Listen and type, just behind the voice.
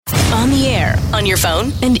the air, on your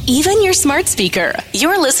phone, and even your smart speaker.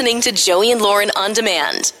 You're listening to Joey and Lauren On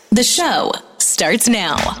Demand. The show starts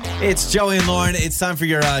now. It's Joey and Lauren. It's time for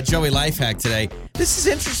your Joey Life Hack today. This is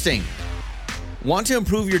interesting. Want to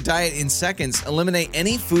improve your diet in seconds? Eliminate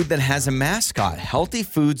any food that has a mascot. Healthy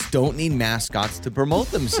foods don't need mascots to promote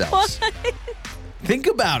themselves. Think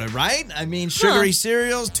about it, right? I mean, sugary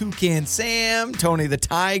cereals, Toucan Sam, Tony the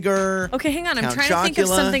Tiger. Okay, hang on. I'm Count trying to think of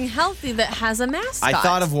Chocula. something healthy that has a mascot. I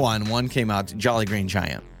thought of one. One came out, Jolly Green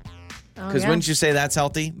Giant. Because wouldn't you say that's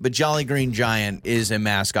healthy? But Jolly Green Giant is a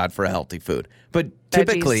mascot for a healthy food. But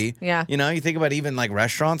typically, you think about even like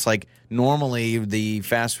restaurants, like normally the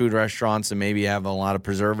fast food restaurants and maybe have a lot of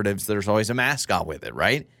preservatives, there's always a mascot with it,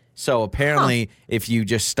 right? So apparently, if you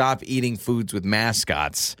just stop eating foods with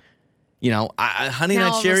mascots, Honey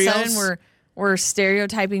Nut Cheerios. All of a sudden we're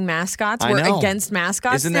stereotyping mascots. I We're know. against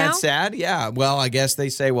mascots Isn't now? that sad? Yeah. Well, I guess they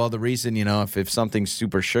say, the reason, if something's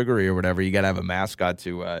super sugary or whatever, you got to have a mascot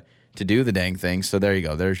to do the dang thing. So there you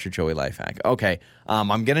go. There's your Joey Life Hack. Okay.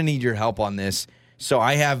 I'm going to need your help on this. So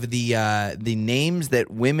I have the names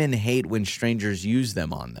that women hate when strangers use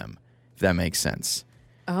them on them, if that makes sense.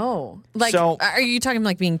 Oh, are you talking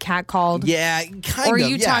like being catcalled? Yeah, kind of. Or are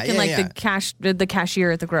you talking the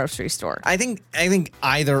cashier at the grocery store? I think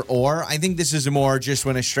either or. I think this is more just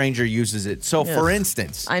when a stranger uses it. So, for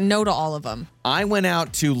instance, I know to all of them. I went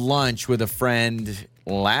out to lunch with a friend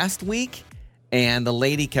last week, and the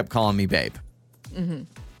lady kept calling me babe. Mm-hmm.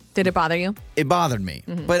 Did it bother you? It bothered me,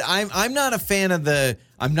 but I'm not a fan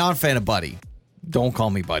of buddy. Don't call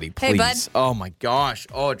me buddy, please. Hey, bud. Oh my gosh.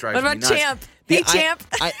 Oh, it drives me nuts. What about champ? Hey, champ.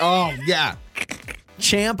 Oh, yeah.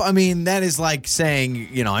 Champ, I mean, that is like saying,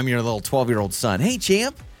 I'm your little 12-year-old son. Hey,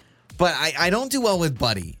 champ. But I don't do well with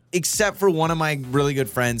buddy, except for one of my really good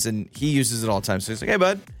friends, and he uses it all the time. So he's like, hey,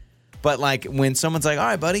 bud. But like when someone's like, all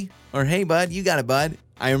right, buddy, or hey, bud, you got it, bud.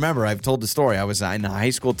 I remember I've told the story. I was in a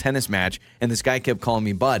high school tennis match, and this guy kept calling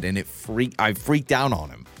me bud, and I freaked out on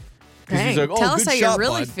him. Dang. He's like, oh, tell us good how shot, you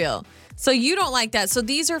really bud. feel. So you don't like that. So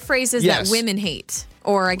these are phrases that women hate,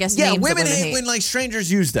 or I guess names women that women hate when like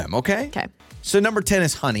strangers use them. Okay. Okay. So number 10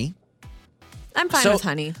 is honey. I'm fine with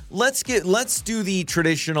honey. Let's do the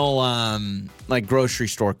traditional like grocery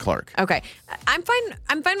store clerk. Okay. I'm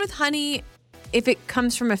fine with honey if it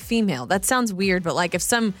comes from a female. That sounds weird, but like if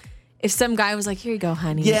some guy was like, here you go,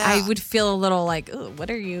 honey, I would feel a little like, oh,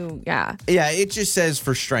 what are you? Yeah. Yeah, it just says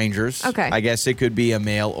for strangers. Okay. I guess it could be a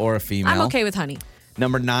male or a female. I'm okay with honey.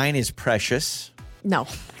 Number 9 is precious. No.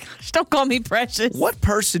 Gosh, don't call me precious. What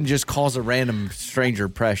person just calls a random stranger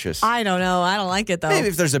precious? I don't know. I don't like it, though. Maybe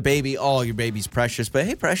if there's a baby, your baby's precious. But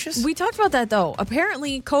hey, precious. We talked about that, though.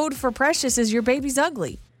 Apparently, code for precious is your baby's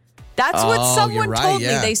ugly. That's what someone you're right, told me.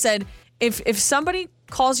 yeah. They said if somebody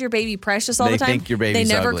calls your baby precious all the time, think your baby's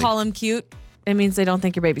they never ugly. call him cute. It means they don't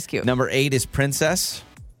think your baby's cute. Number 8 is princess.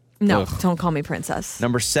 No, Ugh. don't call me princess.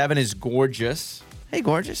 Number 7 is gorgeous. Hey,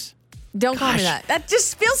 gorgeous. Don't call me that. That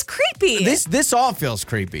just feels creepy. This all feels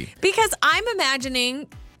creepy. Because I'm imagining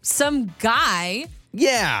some guy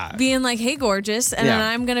being like, hey, gorgeous. And then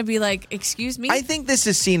I'm going to be like, excuse me? I think this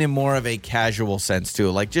is seen in more of a casual sense,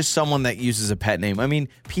 too. Like just someone that uses a pet name. I mean,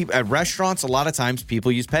 at restaurants, a lot of times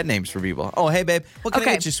people use pet names for people. Oh, hey, babe. What can I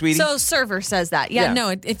get you, sweetie? So server says that. Yeah. No,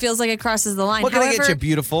 it feels like it crosses the line. What can I get you,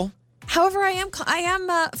 beautiful? However, I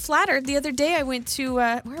am flattered. The other day I went to,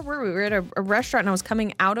 where were we? We were at a restaurant and I was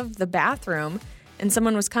coming out of the bathroom and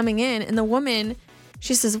someone was coming in and the woman,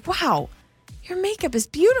 she says, wow, your makeup is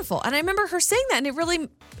beautiful. And I remember her saying that and it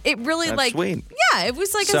really That's like, sweet. Yeah, it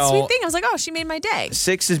was like a sweet thing. I was like, oh, she made my day.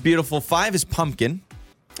 6 is beautiful. 5 is pumpkin.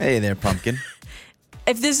 Hey there, pumpkin.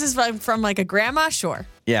 If this is from like a grandma, sure.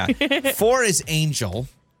 Yeah. 4 is angel.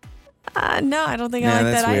 No, I don't think I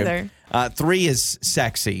like that weird. either. 3 is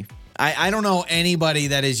sexy. I don't know anybody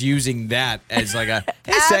that is using that as like a,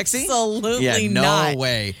 hey, sexy? Absolutely no not.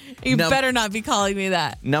 way. You better not be calling me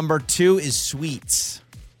that. Number 2 is sweets.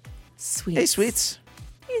 Sweets. Hey, sweets.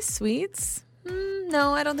 Hey, sweets.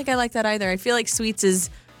 No, I don't think I like that either. I feel like sweets is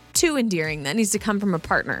too endearing. That needs to come from a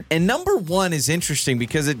partner. And number 1 is interesting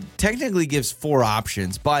because it technically gives 4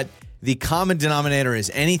 options, but the common denominator is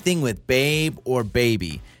anything with babe or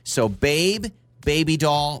baby. So babe, baby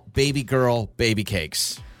doll, baby girl, baby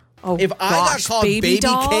cakes. Oh, if I got called baby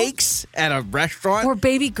doll? cakes at a restaurant. Or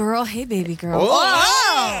baby girl, hey, baby girl.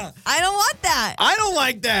 Oh, I don't want that. I don't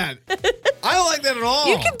like that. I don't like that at all.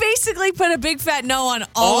 You can basically put a big fat no on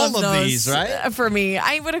all of those these, right? For me,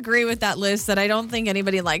 I would agree with that list that I don't think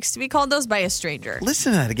anybody likes to be called those by a stranger.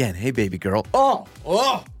 Listen to that again. Hey, baby girl. Oh.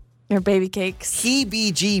 Or baby cakes.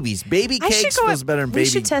 Heebie-jeebies. Baby cakes feels better than baby. We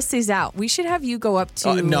should test these out. We should have you go up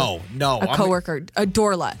to a coworker, a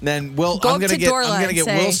Dorla. Then I'm gonna get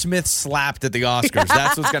Will Smith slapped at the Oscars.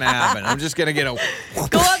 That's what's gonna happen. I'm just gonna get a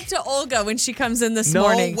go up to Olga when she comes in this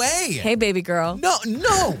morning. No way. Hey, baby girl. No.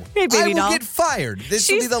 Hey, baby doll. I will get fired.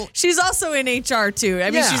 She's also in HR too.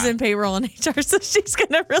 I mean, she's in payroll and HR, so she's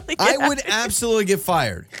gonna really. I would absolutely get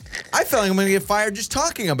fired. I feel like I'm gonna get fired just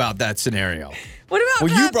talking about that scenario. What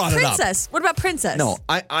about you brought Princess? It up. What about Princess? No,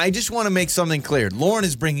 I just want to make something clear. Lauren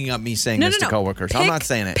is bringing up me saying this to coworkers. I'm not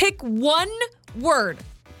saying it. Pick one word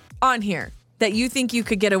on here that you think you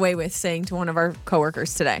could get away with saying to one of our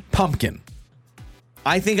coworkers today. Pumpkin.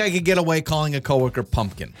 I think I could get away calling a coworker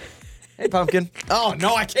pumpkin. Hey, pumpkin. Oh,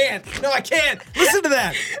 no, I can't. No, I can't. Listen to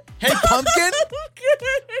that. Hey, pumpkin.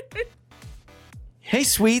 Hey,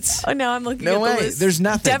 sweets. Oh, no, I'm looking at the list. No way. There's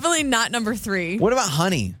nothing. Definitely not number 3. What about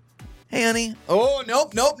honey? Hey, honey. Oh,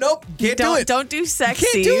 nope. Can't do it. Don't do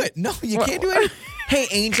sexy. You can't do it. No, you can't do it. Hey,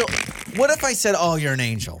 angel. What if I said, oh, you're an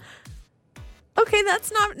angel? Okay,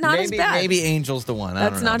 that's not as bad. Maybe angel's the one.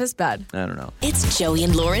 That's not as bad. I don't know. It's Joey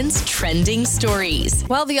and Lauren's Trending Stories.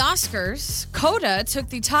 Well, the Oscars, Coda took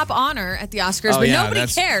the top honor at the Oscars, but nobody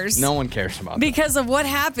cares. No one cares about that. Because of what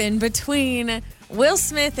happened between Will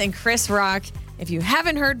Smith and Chris Rock. If you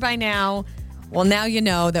haven't heard by now, well, now you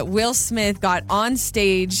know that Will Smith got on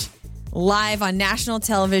stage live on national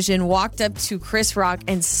television, walked up to Chris Rock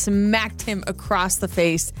and smacked him across the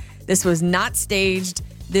face. This was not staged.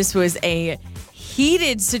 This was a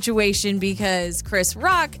heated situation because Chris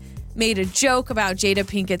Rock made a joke about Jada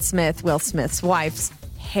Pinkett Smith, Will Smith's wife's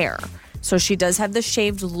hair. So she does have the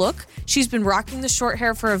shaved look. She's been rocking the short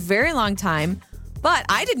hair for a very long time. But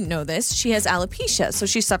I didn't know this. She has alopecia, so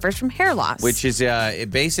she suffers from hair loss. Which is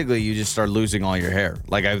basically you just start losing all your hair.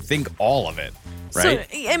 Like I think all of it. Right?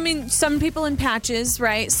 So, I mean, some people in patches,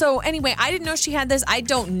 right? So anyway, I didn't know she had this. I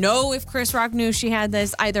don't know if Chris Rock knew she had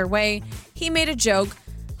this. Either way, he made a joke.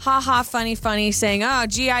 Ha ha, funny, saying, oh,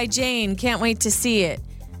 G.I. Jane, can't wait to see it.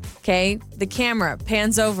 Okay, the camera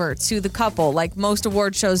pans over to the couple like most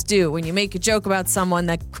award shows do when you make a joke about someone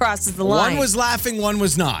that crosses the line. One was laughing, one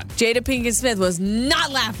was not. Jada Pinkett Smith was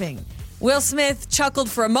not laughing. Will Smith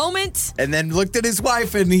chuckled for a moment. And then looked at his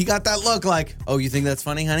wife and he got that look like, oh, you think that's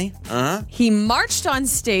funny, honey? Uh-huh. He marched on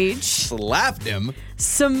stage. Slapped him.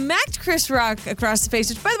 Smacked Chris Rock across the face,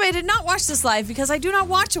 which, by the way, I did not watch this live because I do not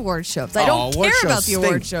watch award shows. I don't care about the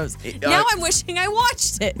award shows. Now I'm wishing I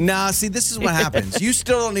watched it. Nah, see, this is what happens. You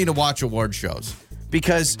still don't need to watch award shows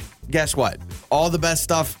because guess what? All the best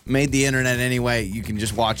stuff made the internet anyway. You can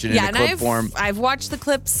just watch it in a clip form. I've watched the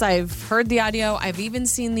clips. I've heard the audio. I've even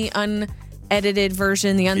seen the unedited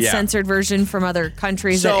version, the uncensored version from other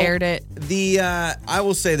countries that aired it. I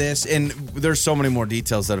will say this, and there's so many more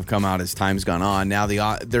details that have come out as time's gone on. Now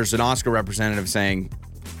there's an Oscar representative saying,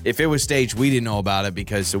 if it was staged, we didn't know about it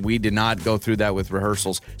because we did not go through that with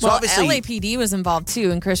rehearsals. So obviously, LAPD was involved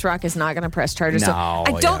too, and Chris Rock is not going to press charges. So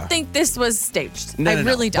I don't think this was staged. I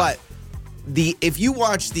really don't. But if you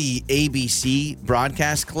watch the ABC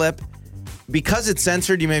broadcast clip, because it's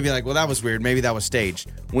censored, you may be like, well, that was weird. Maybe that was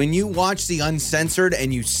staged. When you watch the uncensored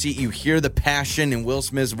and you hear the passion in Will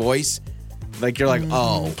Smith's voice, like you're like,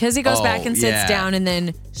 oh. Because he goes back and sits down and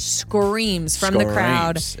then screams from the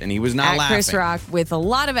crowd. And he was not laughing. Chris Rock with a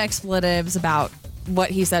lot of expletives about what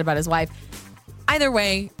he said about his wife. Either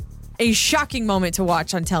way, a shocking moment to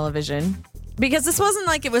watch on television. Because this wasn't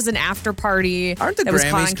like it was an after party. Aren't the that was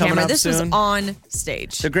Grammys caught on coming camera. up This soon? was on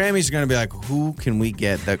stage. The Grammys are going to be like, who can we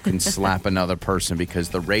get that can slap another person because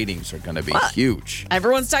the ratings are going to be huge.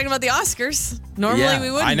 Everyone's talking about the Oscars. Normally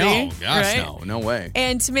we wouldn't be. I know. Gosh, right? no way.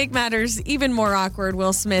 And to make matters even more awkward,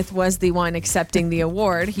 Will Smith was the one accepting the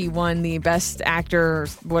award. He won the Best Actor or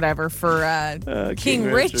whatever for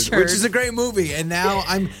King Richard. Which is a great movie. And now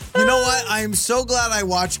you know what? I'm so glad I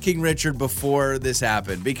watched King Richard before this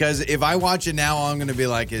happened. Because if I watch it now, I'm going to be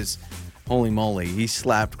like, holy moly, he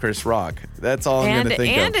slapped Chris Rock. That's all I'm going to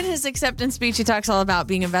think of. And in his acceptance speech, he talks all about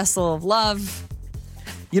being a vessel of love.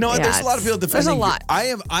 You know what? There's a lot of people defending. There's a lot.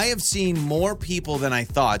 I have seen more people than I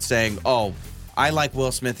thought saying, oh, I like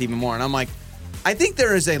Will Smith even more. And I'm like, I think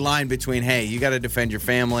there is a line between, hey, you got to defend your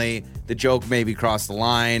family. The joke maybe crossed the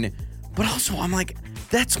line. But also, I'm like,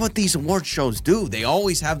 that's what these award shows do. They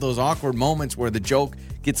always have those awkward moments where the joke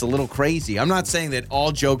gets a little crazy. I'm not saying that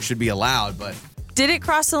all jokes should be allowed, but... Did it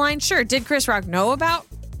cross the line? Sure. Did Chris Rock know about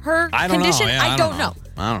her condition? I don't know. Yeah, I don't know.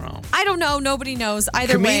 I don't know. I don't know. Nobody knows.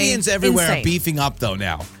 Either Comedians way, everywhere insane. are beefing up, though,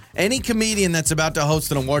 now. Any comedian that's about to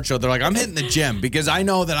host an award show, they're like, I'm hitting the gym because I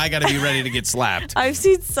know that I got to be ready to get slapped. I've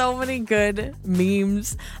seen so many good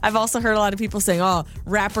memes. I've also heard a lot of people saying, "Oh,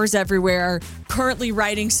 rappers everywhere are currently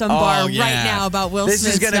writing some bar right now about Will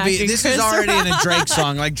Smith." This is already in a Drake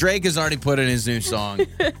song. Like Drake has already put in his new song.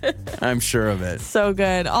 I'm sure of it. So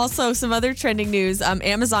good. Also, some other trending news.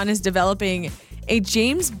 Amazon is developing a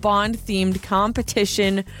James Bond themed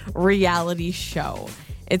competition reality show.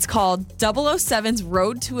 It's called 007's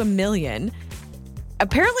Road to a Million.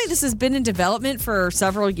 Apparently, this has been in development for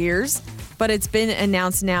several years, but it's been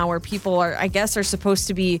announced now where people are supposed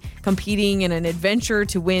to be competing in an adventure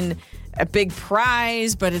to win a big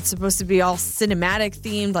prize, but it's supposed to be all cinematic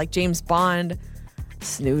themed like James Bond.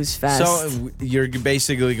 Snooze fest. So you're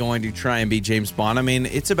basically going to try and be James Bond. I mean,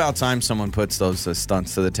 it's about time someone puts those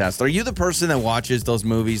stunts to the test. Are you the person that watches those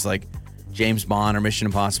movies like James Bond or Mission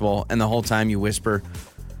Impossible and the whole time you whisper,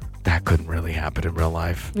 that couldn't really happen in real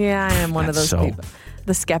life? Yeah, I am one of those people.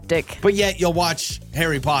 The skeptic. But yet you'll watch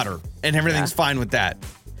Harry Potter and everything's fine with that.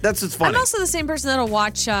 That's what's funny. I'm also the same person that'll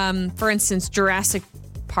watch, for instance, Jurassic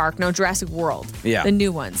World. Yeah. The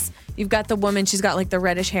new ones. You've got the woman, she's got like the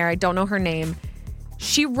reddish hair. I don't know her name.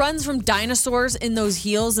 She runs from dinosaurs in those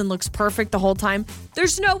heels and looks perfect the whole time.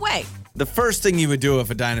 There's no way. The first thing you would do if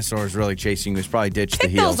a dinosaur is really chasing you is probably ditch the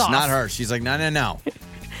heels. Not her. She's like, no.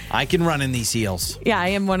 I can run in these heels. Yeah, I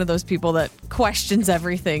am one of those people that questions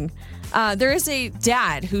everything. There is a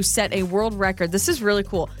dad who set a world record. This is really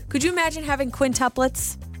cool. Could you imagine having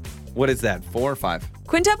quintuplets? What is that, 4 or 5?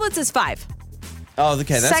 Quintuplets is 5. Oh,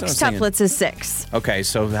 okay. That's Sextuplets is 6. Okay,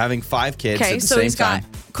 so having 5 kids at the same time. Okay, so he's got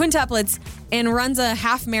quintuplets and runs a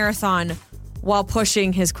half marathon while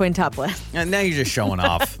pushing his quintuplet. And now you're just showing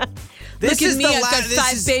off. Look at me, I've got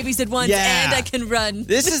 5 babies at once and I can run.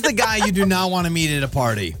 This is the guy you do not want to meet at a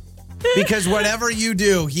party. Because whatever you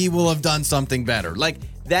do, he will have done something better. Like,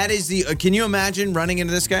 that is the... can you imagine running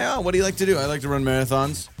into this guy? Oh, what do you like to do? I like to run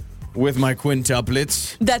marathons with my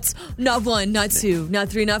quintuplets. That's not 1, not 2, not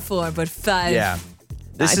 3, not 4, but 5. Yeah.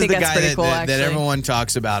 This is the guy that everyone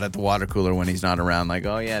talks about at the water cooler when he's not around. Like,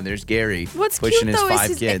 oh, yeah, there's Gary pushing his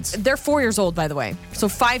 5 kids. They're 4 years old, by the way. So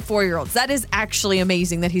 5 4-year-olds. That is actually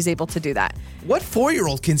amazing that he's able to do that. What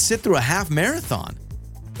 4-year-old can sit through a half marathon?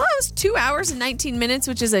 Well, it was 2 hours and 19 minutes,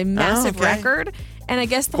 which is a massive record. And I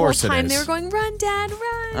guess the whole time they were going, run, Dad,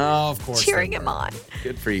 run. Oh, of course. Cheering him on.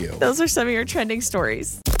 Good for you. Those are some of your trending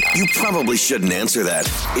stories. You probably shouldn't answer that.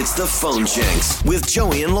 It's the Phone Janks with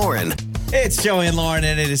Joey and Lauren. It's Joey and Lauren,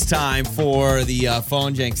 and it is time for the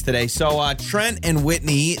Phone Janks today. So Trent and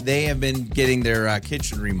Whitney, they have been getting their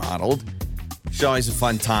kitchen remodeled. It's always a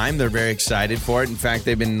fun time. They're very excited for it. In fact,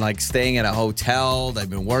 they've been staying at a hotel. They've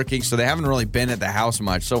been working, so they haven't really been at the house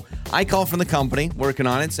much. So I call from the company, working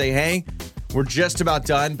on it, say, hey, we're just about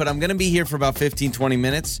done, but I'm going to be here for about 15, 20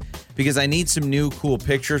 minutes because I need some new cool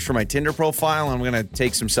pictures for my Tinder profile, and I'm going to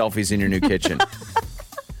take some selfies in your new kitchen.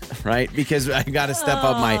 Right? Because I got to step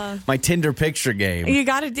up my Tinder picture game. You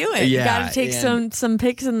got to do it. Yeah, you got to take some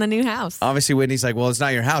pics in the new house. Obviously, Whitney's like, well, it's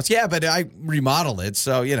not your house. Yeah, but I remodeled it,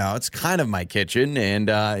 so, it's kind of my kitchen, and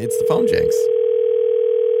it's the Phone Janks.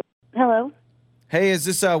 Hello? Hey, is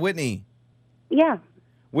this Whitney? Yeah.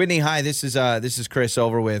 Whitney, hi. This is Chris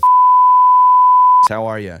over with. How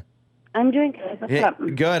are you? I'm doing good. What's up?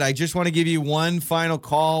 Good. I just want to give you one final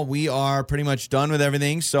call. We are pretty much done with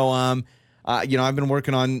everything. So, I've been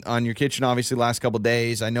working on your kitchen obviously the last couple of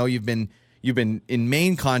days. I know you've been in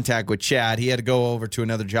main contact with Chad. He had to go over to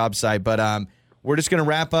another job site, but we're just going to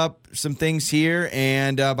wrap up some things here,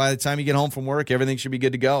 and by the time you get home from work, everything should be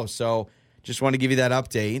good to go. So, just want to give you that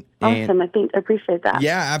update. Awesome. I appreciate that.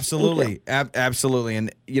 Yeah, absolutely, absolutely.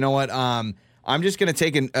 And you know what? I'm just going to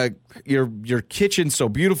take your kitchen's so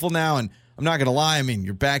beautiful now, and I'm not going to lie. I mean,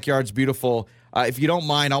 your backyard's beautiful. If you don't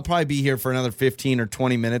mind, I'll probably be here for another 15 or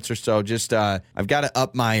 20 minutes or so. Just I've got to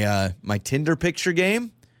up my Tinder picture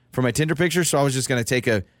game for my Tinder picture, so I was just going to take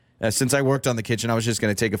since I worked on the kitchen, I was just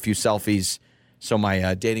going to take a few selfies so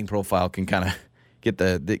my dating profile can kind of get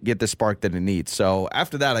the spark that it needs. So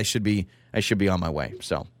after that, I should be on my way.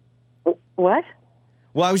 So what?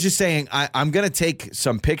 Well, I was just saying I'm going to take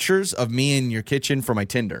some pictures of me in your kitchen for my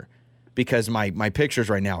Tinder because my pictures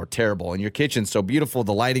right now are terrible. And your kitchen's so beautiful.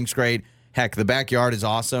 The lighting's great. Heck, the backyard is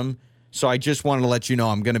awesome. So I just wanted to let you know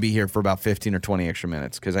I'm going to be here for about 15 or 20 extra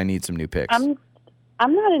minutes because I need some new pics. I'm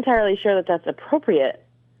not entirely sure that that's appropriate.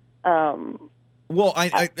 Well,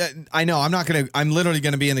 I know. I'm literally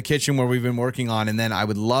going to be in the kitchen where we've been working on, and then I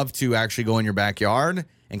would love to actually go in your backyard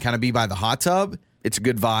and kind of be by the hot tub. It's a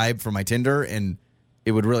good vibe for my Tinder, and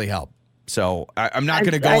it would really help. So I'm not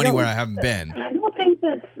going to go anywhere I haven't been. I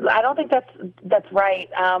don't think that's right.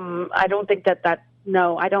 I don't think that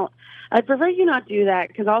No, I don't. I'd prefer you not do that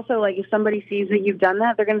because also, like, if somebody sees that you've done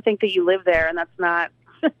that, they're going to think that you live there, and that's not.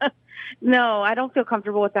 No, I don't feel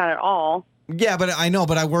comfortable with that at all. Yeah, but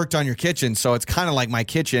I worked on your kitchen, so it's kind of like my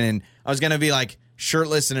kitchen, and I was going to be like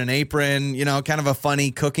shirtless in an apron, kind of a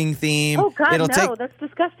funny cooking theme. Oh, God, that's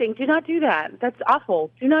disgusting. Do not do that. That's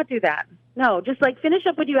awful. Do not do that. No, just like finish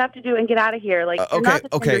up what you have to do and get out of here. Like, you're not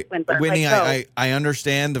the Tinder swindler. Whitney, like, I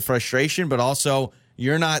understand the frustration, but also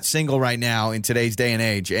you're not single right now in today's day and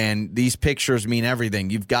age, and these pictures mean everything.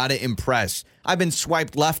 You've got to impress. I've been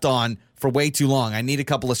swiped left on for way too long. I need a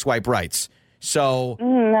couple of swipe rights. So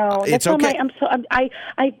no, it's okay.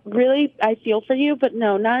 I feel for you, but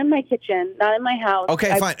no, not in my kitchen, not in my house.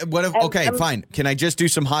 Okay, fine. Fine. Can I just do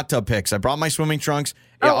some hot tub pics? I brought my swimming trunks.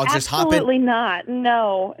 Yeah, I'll just hop in. Absolutely not.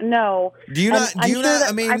 No. Do you not?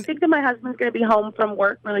 I think that my husband's going to be home from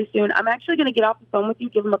work really soon. I'm actually going to get off the phone with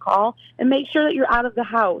you, give him a call, and make sure that you're out of the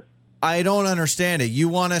house. I don't understand it. You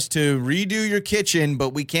want us to redo your kitchen, but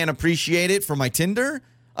we can't appreciate it for my Tinder?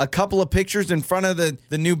 A couple of pictures in front of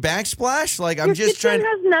the new backsplash? Like, I'm just trying.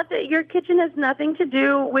 Your kitchen has nothing to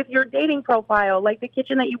do with your dating profile, like the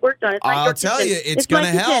kitchen that you worked on. I'll tell you, it's going to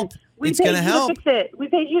help. It's going to help. We paid you to fix it. We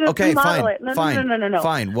paid you to remodel it. No.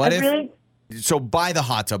 Fine. What if? So buy the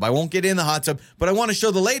hot tub. I won't get in the hot tub, but I want to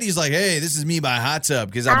show the ladies, like, hey, this is me by a hot tub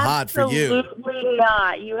because I'm hot for you. Absolutely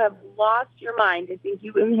not. You have lost your mind. I think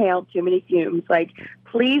you inhaled too many fumes. Like,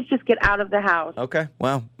 please just get out of the house. Okay.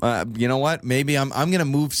 Well, you know what? Maybe I'm going to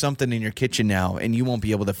move something in your kitchen now, and you won't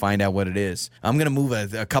be able to find out what it is. I'm going to move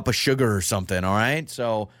a cup of sugar or something, all right?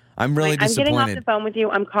 So I'm really disappointed. I'm getting off the phone with you.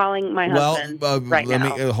 I'm calling my husband right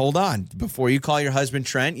now. Hold on. Before you call your husband,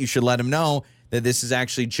 Trent, you should let him know that this is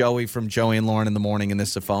actually Joey from Joey and Lauren in the Morning, and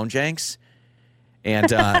this is a phone, Jenks. And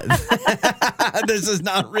this is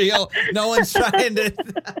not real. No one's trying to.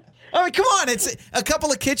 I mean, come on! It's a couple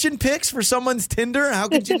of kitchen pics for someone's Tinder. How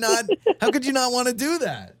could you not? How could you not want to do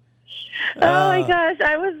that? Oh my gosh!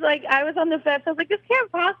 I was on the fence. I was like, this can't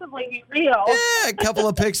possibly be real. Yeah, a couple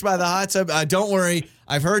of pics by the hot tub. Don't worry.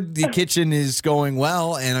 I've heard the kitchen is going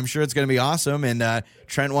well, and I'm sure it's going to be awesome. And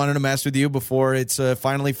Trent wanted to mess with you before it's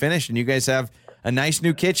finally finished, and you guys have a nice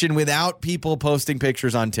new kitchen without people posting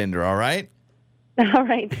pictures on Tinder. All right. All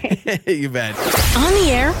right. You bet. On the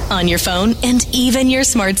air, on your phone, and even your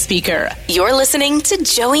smart speaker. You're listening to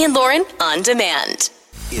Joey and Lauren On Demand.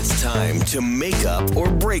 It's time to make up or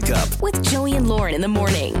break up with Joey and Lauren in the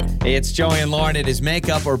morning. Hey, it's Joey and Lauren. It is make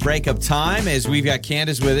up or break up time as we've got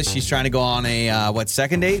Candace with us. She's trying to go on a,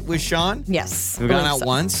 second date with Sean? Yes. We've gone out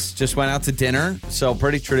once, just went out to dinner, so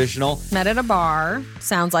pretty traditional. Met at a bar,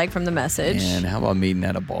 sounds like from the message. And how about meeting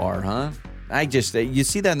at a bar, huh? You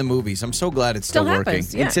see that in the movies. I'm so glad it's still working.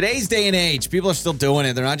 Happens, yeah. In today's day and age, people are still doing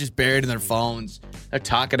it. They're not just buried in their phones. They're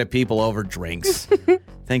talking to people over drinks.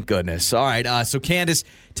 Thank goodness. All right. So Candace,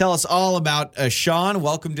 tell us all about Sean.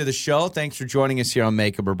 Welcome to the show. Thanks for joining us here on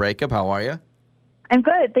Makeup or Breakup. How are you? I'm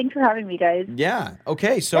good. Thanks for having me, guys. Yeah.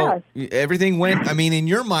 Okay. So everything went, in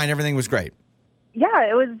your mind, everything was great. Yeah,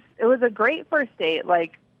 it was a great first date.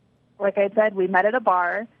 Like I said, we met at a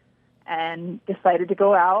bar and decided to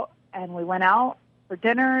go out. And we went out for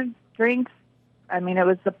dinner, drinks. It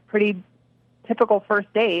was a pretty typical first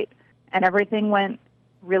date, and everything went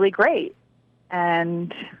really great.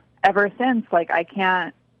 And ever since, I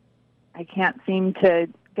can't seem to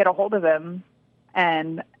get a hold of him.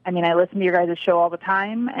 And I listen to your guys' show all the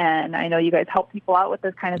time, and I know you guys help people out with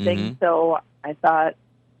this kind of thing. So I thought,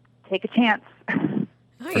 take a chance. You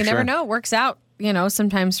never know. It works out,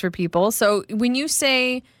 sometimes for people. So when you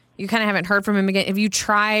say you kind of haven't heard from him again, have you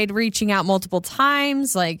tried reaching out multiple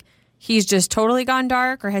times? Like, he's just totally gone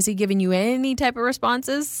dark, or has he given you any type of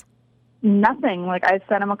responses? Nothing. I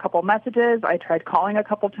sent him a couple messages. I tried calling a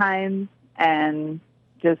couple times, and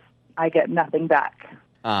I get nothing back.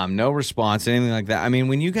 No response, anything like that.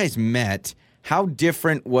 When you guys met, how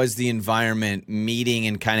different was the environment meeting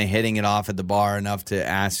and kind of hitting it off at the bar enough to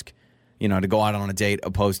ask, to go out on a date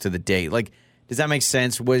opposed to the date? Does that make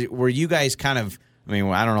sense? Were you guys kind of, I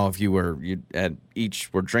don't know if you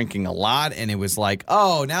each were drinking a lot and it was like,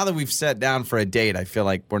 oh, now that we've sat down for a date, I feel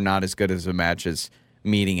like we're not as good as a match as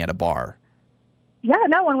meeting at a bar. Yeah,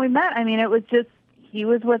 no, when we met, it was just, he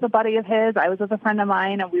was with a buddy of his, I was with a friend of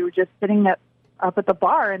mine, and we were just sitting up at the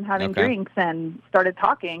bar and having drinks and started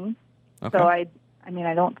talking. Okay. So I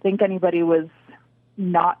don't think anybody was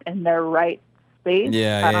not in their right space.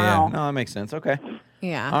 Yeah. No, that makes sense. Okay.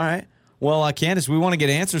 Yeah. All right. Well, Candace, we want to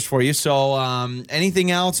get answers for you. So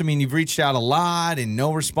anything else? You've reached out a lot and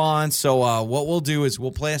no response. So what we'll do is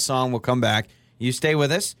we'll play a song. We'll come back. You stay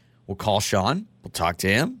with us. We'll call Sean. We'll talk to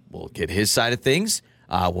him. We'll get his side of things.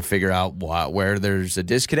 We'll figure out where there's a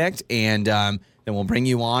disconnect. And then we'll bring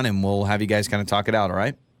you on and we'll have you guys kind of talk it out, all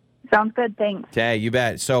right? Sounds good. Thanks. Okay, you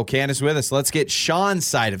bet. So Candace with us. Let's get Sean's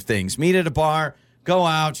side of things. Meet at a bar, go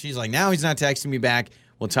out. She's like, now he's not texting me back.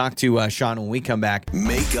 We'll talk to Sean when we come back.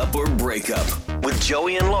 Makeup or breakup with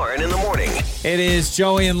Joey and Lauren in the morning. It is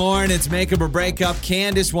Joey and Lauren. It's makeup or breakup.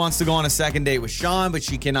 Candace wants to go on a second date with Sean, but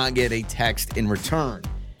she cannot get a text in return.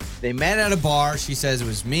 They met at a bar. She says it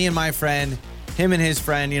was me and my friend, him and his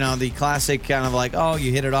friend, the classic kind of like, oh,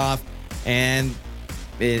 you hit it off. And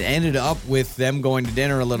it ended up with them going to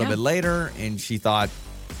dinner a little bit later, and she thought,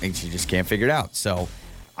 and she just can't figure it out. So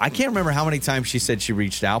I can't remember how many times she said she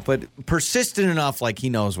reached out, but persistent enough like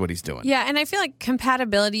he knows what he's doing. Yeah, and I feel like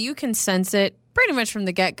compatibility, you can sense it pretty much from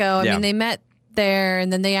the get-go. I mean, they met there,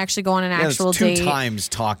 and then they actually go on an actual date. 2 times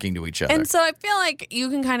talking to each other. And so I feel like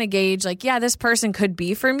you can kind of gauge, like, yeah, this person could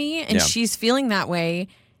be for me, and she's feeling that way,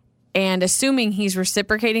 and assuming he's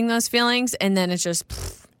reciprocating those feelings, and then it's just,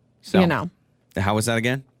 How was that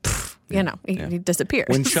again? He disappears.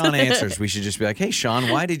 When Sean answers, we should just be like, hey, Sean,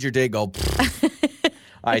 why did your day go?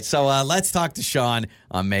 All right, so let's talk to Sean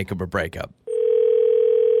on makeup or breakup.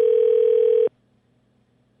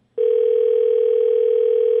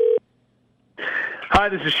 Hi,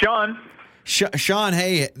 this is Sean. Sean,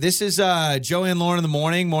 hey, this is Joey and Lauren in the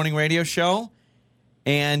morning radio show.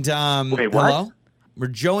 And Wait, what? Hello? We're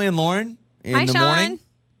Joey and Lauren in Hi, the Sean. morning.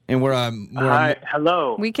 And we're Hi,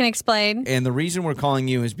 hello. We can explain. And the reason we're calling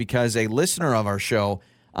you is because a listener of our show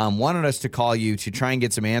wanted us to call you to try and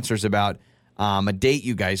get some answers about a date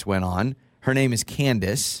you guys went on. Her name is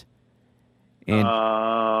Candace. And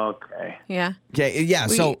Okay. Yeah. okay, yeah.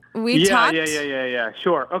 We talked. Yeah.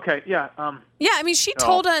 Sure. Okay. Yeah. Yeah, I mean, she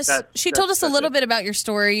told us a little bit about your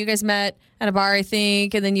story. You guys met at a bar, I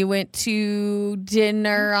think, and then you went to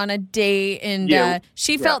dinner on a date, and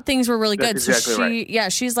she felt things were really good. That's exactly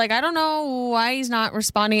right. She's like, I don't know why he's not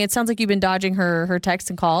responding. It sounds like you've been dodging her texts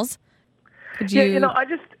and calls. Could you?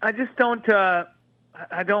 I just don't.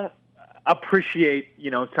 I don't appreciate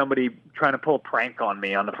somebody trying to pull a prank on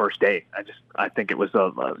me on the first date. I think it was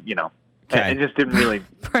it just didn't really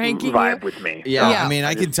vibe with me. Yeah, I mean,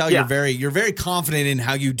 I can tell you're very confident in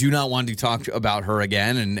how you do not want to talk about her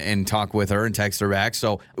again and talk with her and text her back.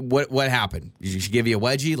 So what happened? Did she give you a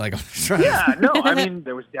wedgie? Like, I mean,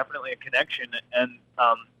 there was definitely a connection, and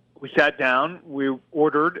we sat down, we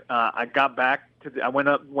ordered. I got back I went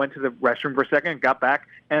to the restroom for a second, got back,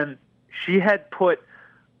 and she had put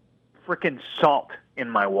freaking salt in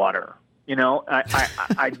my water.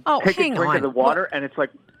 I take a drink of the water, and it's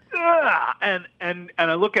like, ugh! and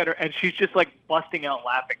I look at her, and she's just like busting out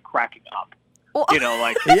laughing, cracking up. I'm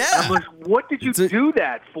like, what did you do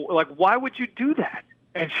that for? Like, why would you do that?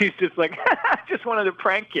 And she's just like, I just wanted to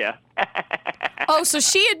prank you. Oh, so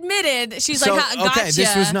she admitted. She's like, gotcha. Okay,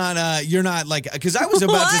 this was not, you're not like, because I was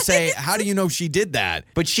about to say, how do you know she did that?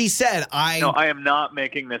 But she said, No, I am not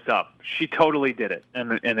making this up. She totally did it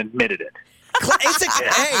and admitted it.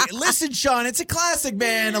 Hey, listen, Sean, it's a classic,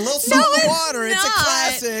 man. A little salt in the water. It's a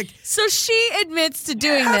classic. So she admits to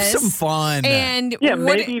doing this. Have some fun. And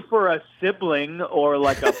maybe for a sibling or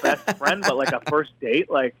like a best friend, but like a first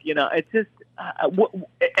date, like, it's just,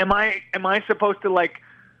 am I supposed to like,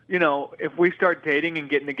 if we start dating and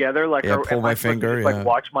getting together, like, pull my finger, like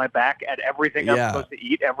watch my back at everything I'm supposed to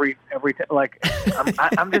eat every like,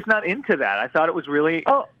 I'm just not into that. I thought it was really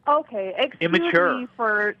okay. immature. Me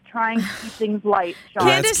for trying to keep things light, Sean.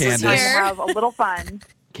 Candace is here. Have a little fun.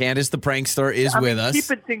 Candace, the prankster, is with us.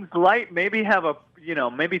 Keeping things light, maybe have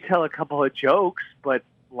maybe tell a couple of jokes, but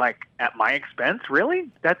like at my expense,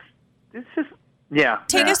 really? It's just,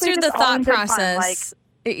 Take us through the thought process.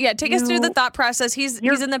 Take us through the thought process. He's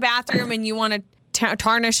in the bathroom, and you want to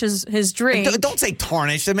tarnish his drink. Don't say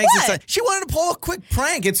tarnish. That makes it sound. She wanted to pull a quick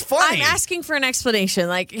prank. It's funny. I'm asking for an explanation.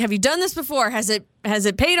 Like, have you done this before? Has it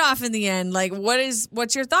paid off in the end? Like,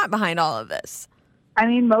 what's your thought behind all of this? I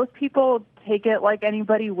mean, most people take it like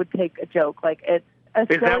anybody would take a joke. Like, it's a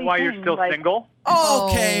silly Is that why thing. you're still single?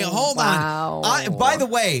 Okay, hold on. By the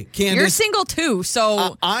way, Candace, you're single too,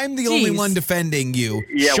 so I'm the only one defending you.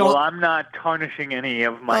 Yeah, well, I'm not tarnishing any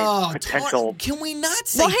of my potential. Can we not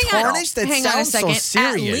say tarnish? That hang sounds on a second. so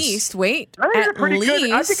serious. At least, wait.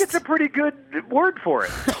 I think it's a pretty good word for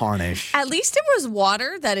it. Tarnish. At least it was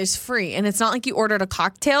water that is free, and it's not like you ordered a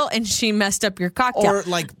cocktail and she messed up your cocktail. Or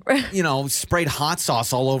like, sprayed hot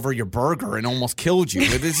sauce all over your burger and almost killed you.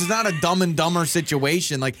 This is not a Dumb and Dumber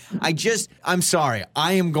situation. Like, I'm sorry.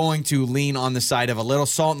 I am going to lean on the side of a little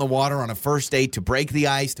salt in the water on a first date to break the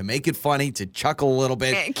ice, to make it funny, to chuckle a little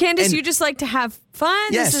bit. Candace, you just like to have fun?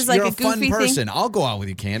 Yes, this is like you're a fun goofy person. thing. I'll go out with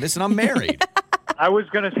you, Candace, and I'm married. I was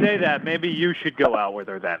going to say that. Maybe you should go out with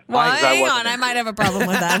her then. Well, hang on. I might have a problem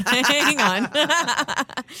with that. Hang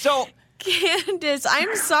on. So, Candace,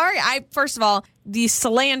 I'm sorry. First of all, the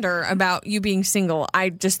slander about you being single,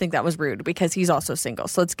 I just think that was rude because he's also single.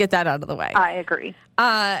 So let's get that out of the way. I agree.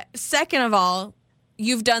 Second of all,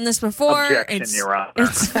 you've done this before. Objection, Your Honor.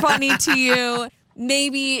 It's funny to you.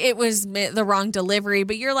 Maybe it was the wrong delivery,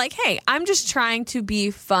 but you're like, hey, I'm just trying to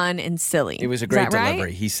be fun and silly. It was a great delivery.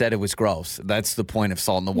 Right? He said it was gross. That's the point of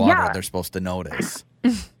salt in the water. Yeah. They're supposed to notice.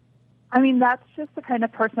 I mean, that's just the kind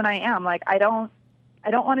of person I am. Like, I don't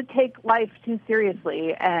want to take life too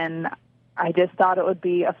seriously, and I just thought it would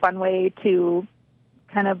be a fun way to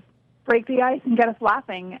kind of break the ice and get us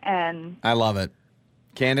laughing. And I love it.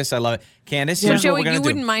 Candace, I love it. Candace, So here's what Joey, we're going you to do.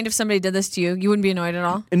 wouldn't mind if somebody did this to you? You wouldn't be annoyed at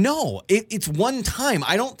all? No, it's one time.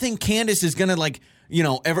 I don't think Candace is going to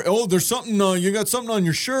there's something, you got something on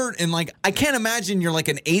your shirt. And I can't imagine you're like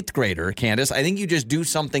an 8th grader, Candace. I think you just do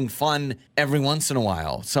something fun every once in a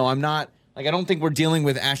while. So I'm not, I don't think we're dealing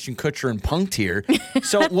with Ashton Kutcher and Punked here.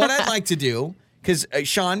 So what I'd like to do, because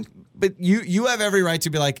Sean, but you have every right to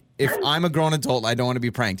be like, if I'm a grown adult, I don't want to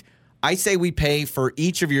be pranked. I say we pay for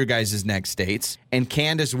each of your guys' next dates, and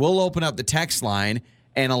Candace will open up the text line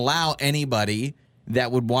and allow anybody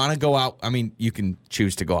that would want to go out. I mean, you can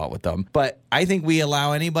choose to go out with them, but I think we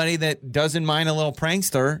allow anybody that doesn't mind a little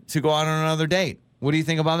prankster to go out on another date. What do you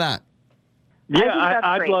think about that? Yeah,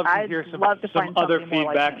 I'd great. love to hear some other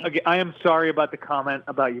feedback. Again, I am sorry about the comment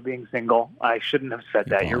about you being single. I shouldn't have said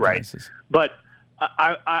that. You're right. But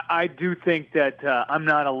I do think that I'm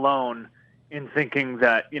not alone in thinking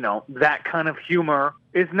that, that kind of humor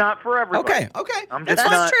is not for everybody. Okay.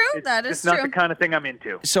 That's true. That is it's not the kind of thing I'm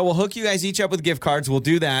into. So we'll hook you guys each up with gift cards. We'll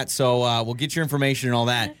do that. So we'll get your information and all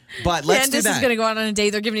that. But let's do that. Candace is going to go out on a date.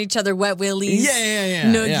 They're giving each other wet willies.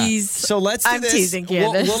 Yeah. Noogies. So let's do I'm this. teasing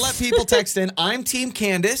Candace. We'll let people text in. I'm Team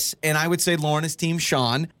Candace, and I would say Lauren is Team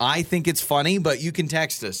Sean. I think it's funny, but you can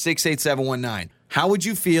text us, 68719. How would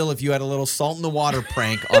you feel if you had a little salt in the water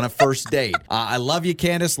prank on a first date? I love you,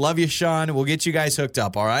 Candace. Love you, Sean. We'll get you guys hooked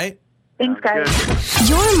up, all right? Thanks, guys.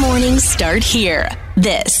 Your mornings start here.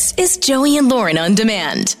 This is Joey and Lauren on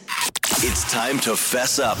Demand. It's time to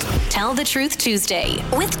fess up. Tell the Truth Tuesday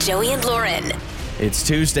with Joey and Lauren. It's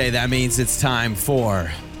Tuesday. That means it's time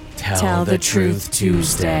for Tell the Truth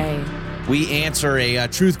Tuesday. We answer a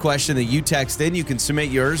truth question that you text in. You can submit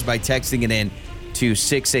yours by texting it in to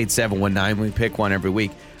 68719. We pick one every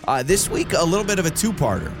week. This week, a little bit of a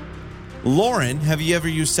two-parter. Lauren, have you ever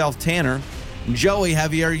used self-tanner? Joey,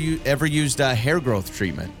 have you ever used hair growth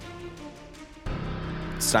treatment?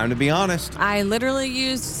 It's time to be honest. I literally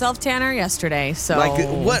used self-tanner yesterday, so...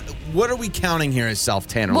 What are we counting here as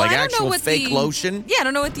self-tanner? Well, like I don't know actual what fake lotion? Yeah, I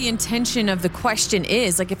don't know what the intention of the question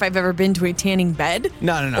is. Like if I've ever been to a tanning bed.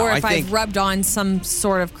 No. Or if I've rubbed on some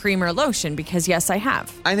sort of cream or lotion, because yes, I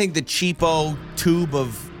have. I think the cheapo tube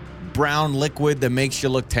of brown liquid that makes you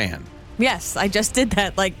look tan. Yes, I just did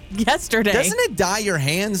that yesterday. Doesn't it dye your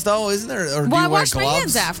hands though? Isn't there? Or do I you wear wash my gloves?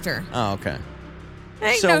 hands after. Oh, okay.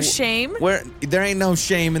 Ain't no shame. There ain't no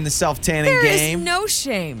shame in the self-tanning game. There is no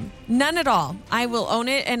shame. None at all. I will own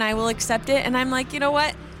it and I will accept it. And I'm like, you know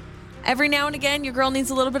what? Every now and again, your girl needs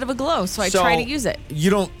a little bit of a glow, so I try to use it. Do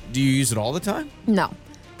you use it all the time? No.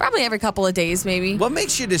 Probably every couple of days, maybe. What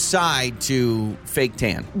makes you decide to fake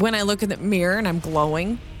tan? When I look in the mirror and I'm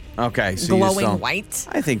glowing. Okay, so glowing white.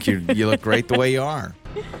 I think you look great the way you are.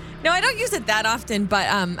 No, I don't use it that often, but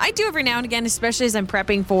I do every now and again, especially as I'm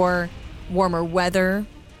prepping for warmer weather,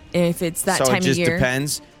 if it's that time of year. So it just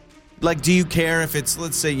depends? Like, do you care if it's,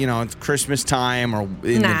 let's say, it's Christmas time or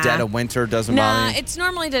in the dead of winter? Doesn't bother you? It's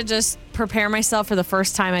normally to just prepare myself for the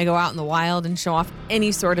first time I go out in the wild and show off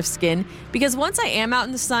any sort of skin. Because once I am out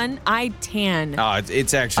in the sun, I tan. Oh,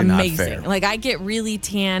 it's actually amazing. Not fair. Like, I get really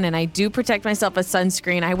tan, and I do protect myself with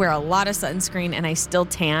sunscreen. I wear a lot of sunscreen, and I still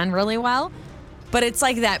tan really well. But it's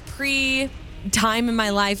like that pre-time in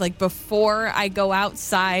my life, like before I go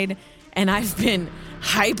outside, and I've been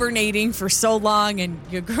hibernating for so long and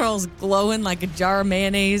your girl's glowing like a jar of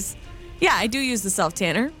mayonnaise. Yeah, I do use the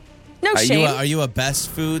self-tanner. No shame. Are you a Best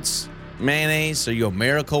Foods mayonnaise? Are you a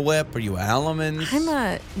Miracle Whip? Are you Allemans?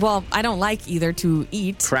 I don't like either to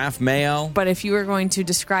eat. Kraft mayo? But if you were going to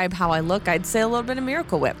describe how I look, I'd say a little bit of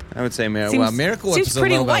Miracle Whip. I would say Miracle Whip is a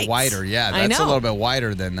little bit whiter. Yeah, that's a little bit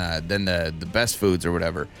whiter than the Best Foods or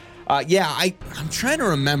whatever. I'm trying to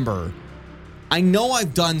remember. I know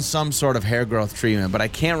I've done some sort of hair growth treatment, but I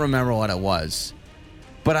can't remember what it was.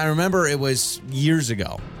 But I remember it was years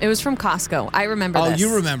ago. It was from Costco. I remember this. Oh,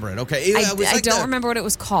 you remember it. Okay. I don't remember what it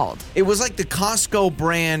was called. It was like the Costco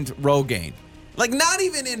brand Rogaine. Like, not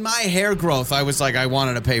even in my hair growth, I was like, I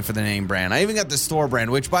wanted to pay for the name brand. I even got the store brand,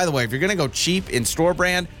 which, by the way, if you're going to go cheap in store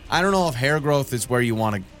brand, I don't know if hair growth is where you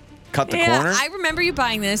want to cut the corner. I remember you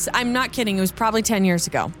buying this. I'm not kidding. It was probably 10 years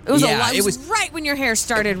ago. It was it was right when your hair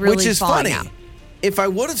started really which is falling funny. out. If I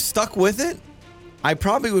would have stuck with it, I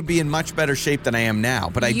probably would be in much better shape than I am now,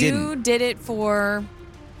 but I didn't. You did it for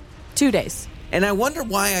 2 days. And I wonder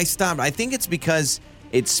why I stopped. I think it's because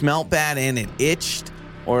it smelled bad and it itched.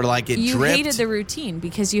 Or like it you dripped. hated the routine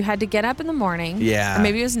because you had to get up in the morning. Yeah. Or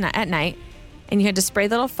maybe it was at night. And you had to spray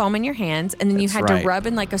the little foam in your hands. And then you had to rub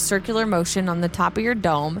in like a circular motion on the top of your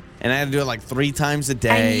dome. And I had to do it like 3 times a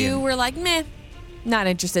day. And you were like, meh, not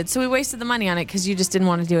interested. So we wasted the money on it because you just didn't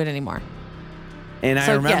want to do it anymore. And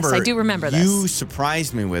I remember. Yes, I do remember this. You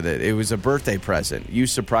surprised me with it. It was a birthday present. You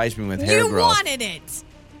surprised me with hair growth. You wanted it.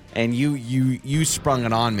 And you sprung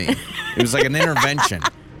it on me. It was like an intervention.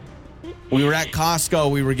 We were at Costco.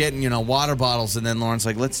 We were getting, water bottles. And then Lauren's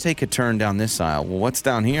like, let's take a turn down this aisle. Well, what's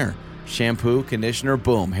down here? Shampoo, conditioner,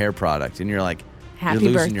 boom, hair product. And you're like, Happy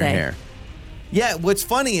you're losing birthday. your hair. Yeah, what's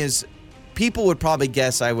funny is people would probably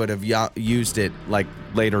guess I would have used it like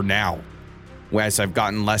later now, as I've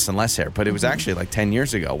gotten less and less hair. But it was actually like 10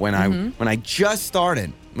 years ago when I just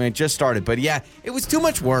started. But yeah, it was too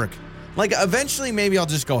much work. Like eventually maybe I'll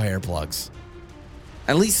just go hair plugs.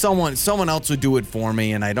 At least someone else would do it for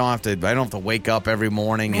me, and I don't have to wake up every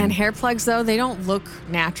morning. And hair plugs, though, they don't look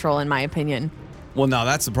natural, in my opinion. Well, no,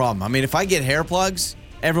 that's the problem. I mean, if I get hair plugs,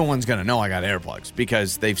 everyone's going to know I got hair plugs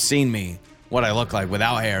because they've seen me, what I look like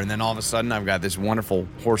without hair, and then all of a sudden I've got this wonderful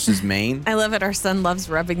horse's mane. I love it. Our son loves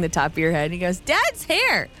rubbing the top of your head. He goes, Dad's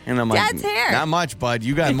hair. And I'm Dad's like, hair. Not much, bud.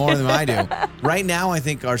 You got more than I do. Right now, I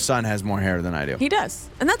think our son has more hair than I do. He does,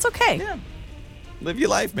 and that's okay. Yeah. Live your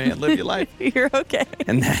life, man. Live your life. You're okay.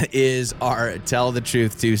 And that is our Tell the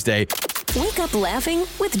Truth Tuesday. Wake up laughing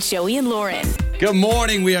with Joey and Lauren. Good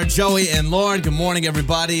morning. We are Joey and Lauren. Good morning,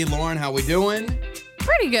 everybody. Lauren, how we doing?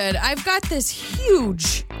 Pretty good. I've got this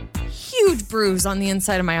huge bruise on the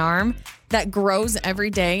inside of my arm that grows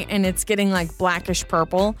every day, and it's getting like blackish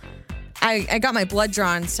purple. I got my blood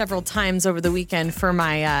drawn several times over the weekend for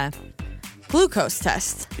my glucose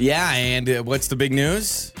test. Yeah, and what's the big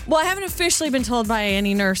news? Well, I haven't officially been told by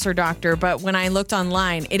any nurse or doctor, but when I looked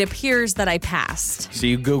online, it appears that I passed. So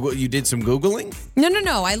you did some Googling?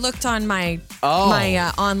 No. I looked on my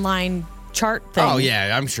online chart thing. Oh,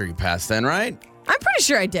 yeah. I'm sure you passed then, right? I'm pretty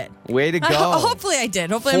sure I did. Way to go. Hopefully I did.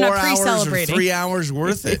 Hopefully I'm not pre-celebrating. 4 hours or 3 hours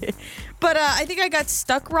worth it. But I think I got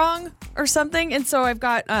stuck wrong or something, and so I've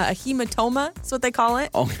got a hematoma. That's what they call it.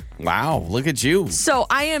 Oh, wow. Look at you. So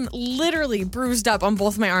I am literally bruised up on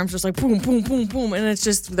both my arms, just like boom, boom, boom, boom, and it's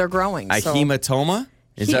just, they're growing. A hematoma?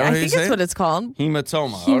 Is that what I you think say? that's what it's called.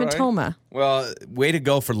 Hematoma. Hematoma. Right. Well, way to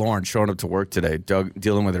go for Lauren showing up to work today,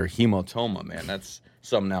 dealing with her hematoma, man. That's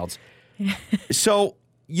something else. So,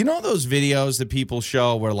 you know those videos that people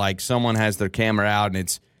show where, like, someone has their camera out and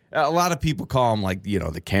it's, a lot of people call them, like,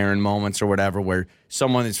 the Karen moments or whatever, where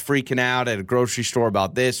someone is freaking out at a grocery store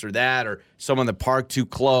about this or that, or someone that parked too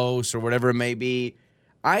close or whatever it may be.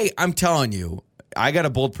 I'm telling you, I got a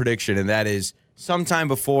bold prediction, and that is sometime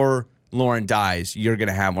before Lauren dies, you're going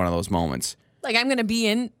to have one of those moments. Like I'm going to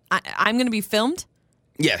be filmed?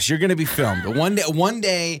 Yes, you're going to be filmed. One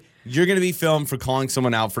day, you're going to be filmed for calling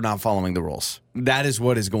someone out for not following the rules. That is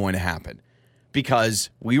what is going to happen. Because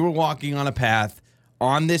we were walking on a path.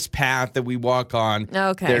 On this path that we walk on,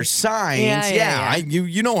 okay. There's signs. Yeah.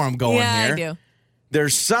 You know where I'm going here. I do.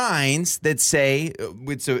 There's signs that say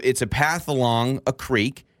it's a path along a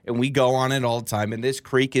creek, and we go on it all the time. And this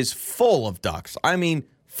creek is full of ducks. I mean,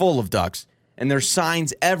 full of ducks. And there's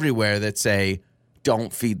signs everywhere that say,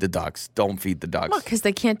 "Don't feed the ducks. Don't feed the ducks." Well, because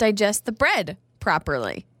they can't digest the bread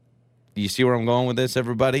properly. Do you see where I'm going with this,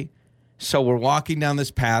 everybody? So we're walking down this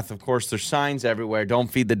path. Of course, there's signs everywhere. Don't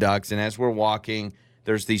feed the ducks. And as we're walking,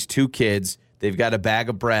 there's these 2 kids. They've got a bag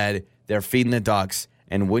of bread. They're feeding the ducks.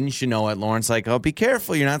 And wouldn't you know it, Lauren's like, oh, be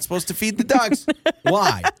careful. You're not supposed to feed the ducks.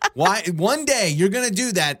 Why? One day you're going to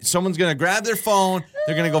do that. Someone's going to grab their phone.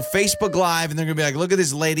 They're going to go Facebook Live, and they're going to be like, look at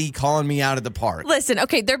this lady calling me out at the park. Listen,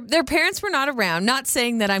 okay, their parents were not around. Not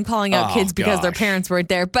saying that I'm calling out kids because their parents weren't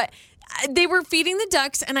there. But they were feeding the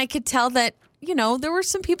ducks, and I could tell that, there were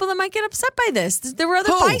some people that might get upset by this. There were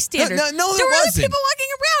other bystanders. No, there were wasn't. other people walking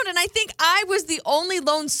around, and I think I was the only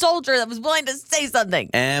lone soldier that was willing to say something.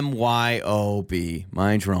 MYOB.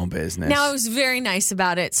 Mind your own business. Now, I was very nice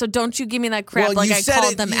about it, so don't you give me that crap well, like I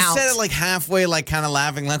called them out. You said it like halfway, like kind of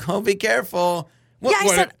laughing, like, oh, be careful. I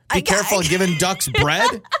said, be careful giving ducks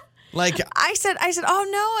bread? Like I said,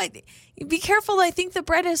 oh, no, be careful. I think the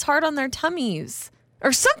bread is hard on their tummies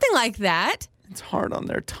or something like that. It's hard on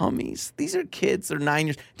their tummies. These are kids. They're 9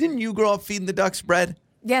 years. Didn't you grow up feeding the ducks bread?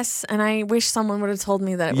 Yes, and I wish someone would have told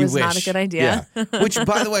me that it was not a good idea. Yeah. Which,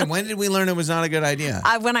 by the way, when did we learn it was not a good idea?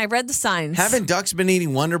 When I read the signs. Haven't ducks been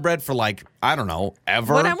eating Wonder Bread for I don't know,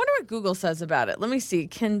 ever? I wonder what Google says about it. Let me see.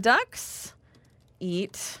 Can ducks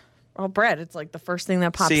eat bread? It's like the first thing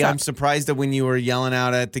that pops up. See, I'm surprised that when you were yelling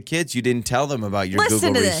out at the kids, you didn't tell them about your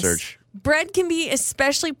Google research. Bread can be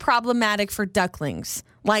especially problematic for ducklings.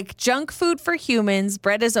 Like junk food for humans,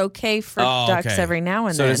 bread is okay for ducks every now and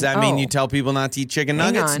then. So does that mean you tell people not to eat chicken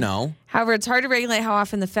nuggets? No. However, it's hard to regulate how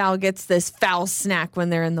often the fowl gets this fowl snack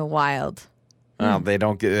when they're in the wild. Well, they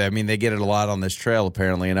don't get. They get it a lot on this trail,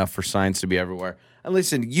 apparently, enough for signs to be everywhere. And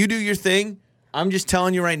listen, you do your thing. I'm just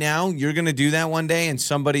telling you right now, you're going to do that one day, and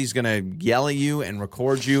somebody's going to yell at you and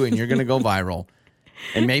record you, and you're going to go viral.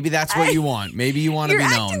 And maybe that's what you want. Maybe you want to be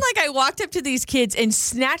known. You're acting like I walked up to these kids and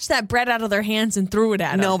snatched that bread out of their hands and threw it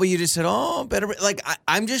at them. No, but you just said, better.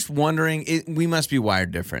 I'm just wondering, we must be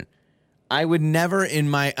wired different. I would never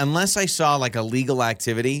unless I saw a legal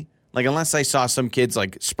activity, unless I saw some kids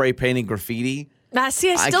spray painting graffiti. I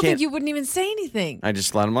still think you wouldn't even say anything. I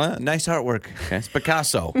just let them, nice artwork. Okay, it's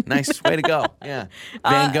Picasso. Nice way to go. Yeah.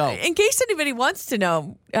 Van Gogh. In case anybody wants to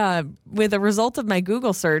know, with a result of my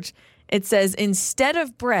Google search, it says, instead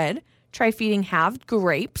of bread, try feeding halved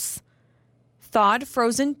grapes, thawed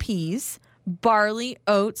frozen peas, barley,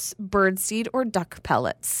 oats, birdseed, or duck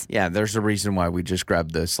pellets. Yeah, there's a reason why we just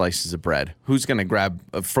grabbed the slices of bread. Who's going to grab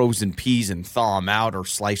frozen peas and thaw them out or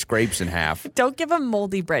slice grapes in half? Don't give them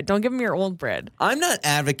moldy bread. Don't give them your old bread. I'm not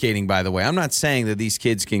advocating, by the way. I'm not saying that these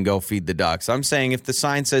kids can go feed the ducks. I'm saying if the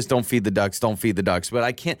sign says don't feed the ducks, don't feed the ducks. But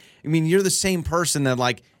I can't. I mean, you're the same person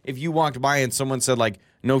that, if you walked by and someone said,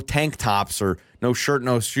 no tank tops or no shirt,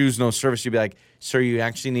 no shoes, no service, you'd be like, sir, you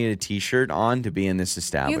actually need a T-shirt on to be in this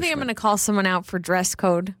establishment. You think I'm going to call someone out for dress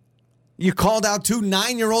code? You called out 2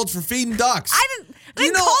 9-year-olds for feeding ducks. I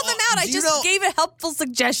didn't call them out. I just gave a helpful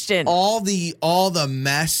suggestion. All the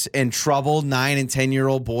mess and trouble 9 and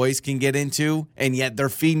 10-year-old boys can get into, and yet they're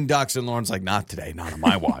feeding ducks. And Lauren's like, not today, not on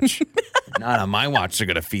my watch. Not on my watch they're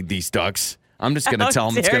going to feed these ducks. I'm just going to tell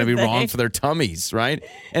them it's going to be wrong for their tummies, right?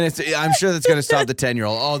 And I'm sure that's going to stop the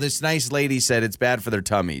 10-year-old. Oh, this nice lady said it's bad for their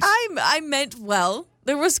tummies. I meant well.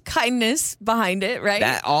 There was kindness behind it,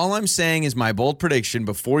 right? All I'm saying is my bold prediction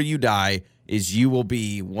before you die is you will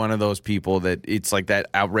be one of those people that it's like that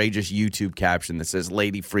outrageous YouTube caption that says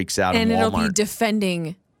 "lady freaks out in Walmart." And it'll be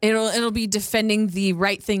defending. It'll be defending the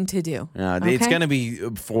right thing to do. Okay? It's going to be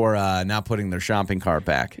for not putting their shopping cart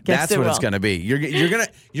back. That's what it's going to be.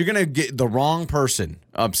 You're gonna get the wrong person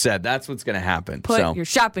upset. That's what's going to happen. Put your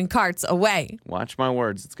shopping carts away. Watch my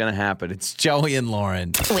words. It's going to happen. It's Joey and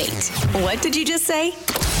Lauren. Wait, what did you just say?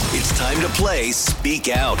 It's time to play Speak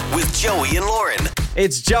Out with Joey and Lauren.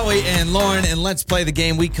 It's Joey and Lauren, and let's play the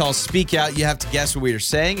game we call Speak Out. You have to guess what we are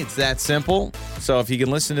saying. It's that simple. So if you can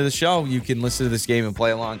listen to the show, you can listen to this game and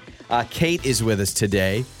play along. Kate is with us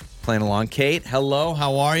today, playing along. Kate, hello.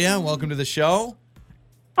 How are you? Welcome to the show.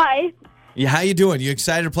 Hi. Yeah, how you doing? You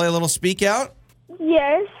excited to play a little Speak Out?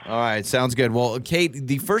 Yes. All right, sounds good. Well, Kate,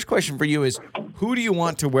 the first question for you is, who do you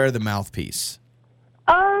want to wear the mouthpiece?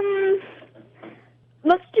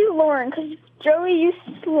 Let's do Lauren, because Joey, you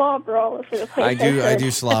slobber all over the place. I do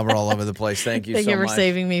slobber all over the place. Thank you so much. Thank you for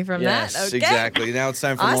saving me from that. Yes, Okay. exactly. Now it's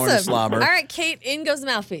time for Lauren to slobber. All right, Kate, in goes the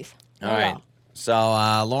mouthpiece. All right. So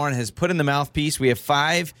Lauren has put in the mouthpiece. We have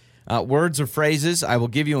 5 words or phrases. I will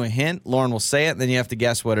give you a hint. Lauren will say it, then you have to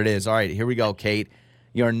guess what it is. All right, here we go, Kate.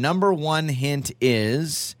 Your number 1 hint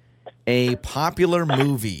is a popular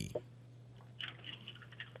movie.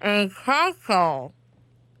 A castle.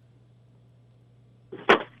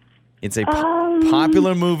 It's a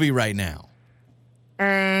popular movie right now.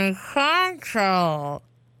 A castle.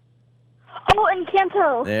 Oh,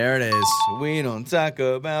 Encanto. There it is. We don't talk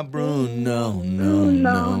about Bruno.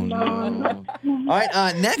 No. All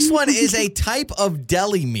right, next one is a type of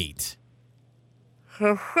deli meat.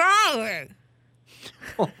 Pastrami.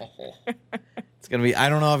 It's going to be, I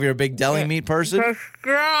don't know if you're a big deli meat person.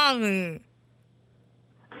 Pastrami.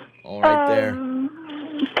 All right there.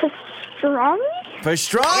 Pastrami?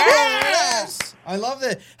 Pastrami. Yes! I love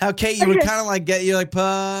that. How, Kate, you would kind of you're like,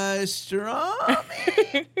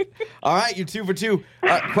 pastrami. All right, you're 2 for 2.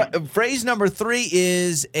 Phrase number 3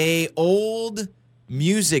 is a old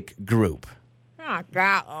music group. Not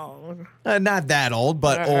that old. Not that old,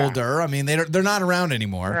 but older. I mean, they're not around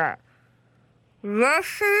anymore.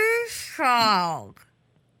 Russian song.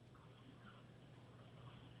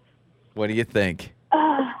 What do you think?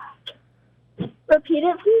 Repeat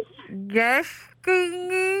it, please.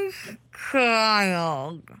 Destiny's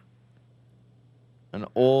Child. An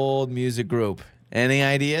old music group. Any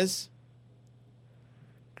ideas?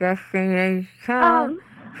 Destiny's Um,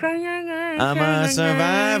 I'm a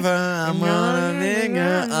survivor. I'm a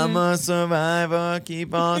nigga. I'm a survivor.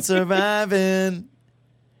 Keep on surviving.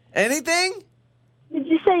 Anything? did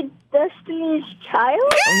you say Destiny's Child?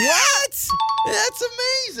 What? That's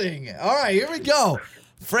amazing. All right, here we go.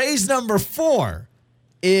 Phrase number 4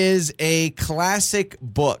 is a classic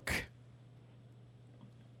book.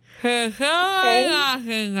 Singer.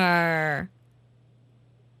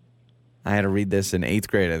 I had to read this in 8th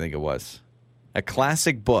grade, I think it was. A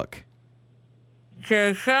classic book.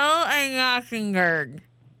 To Kill a Mockingbird.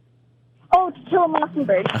 Oh, To Kill a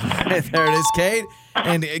Mockingbird. There it is, Kate.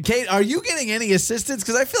 And Kate, are you getting any assistance?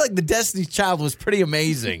 Because I feel like the Destiny's Child was pretty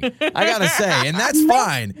amazing. I got to say, and that's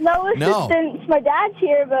fine. No assistance. My dad's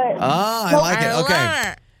here, but... I like it.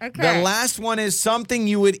 Okay. Okay. The last one is something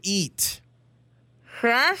you would eat.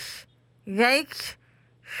 Fresh baked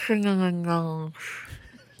cinnamon rolls.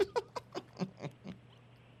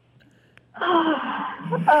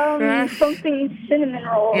 Something cinnamon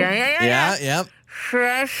roll. Yeah, yep.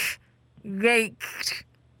 Fresh baked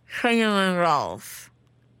cinnamon rolls.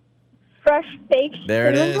 Fresh baked There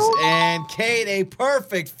it cinnamon is. roll? And Kate, a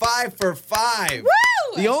perfect 5 for 5.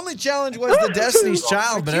 Woo! The only challenge was the Destiny's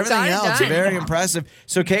Child, but everything else, very impressive.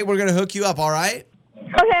 So, Kate, we're going to hook you up, all right?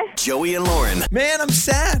 Okay. Joey and Lauren. Man, I'm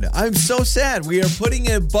sad. I'm so sad. We are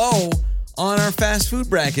putting a bow on our fast food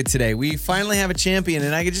bracket today. We finally have a champion,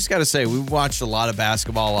 and I just got to say, we've watched a lot of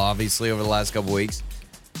basketball, obviously, over the last couple weeks.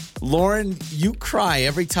 Lauren, you cry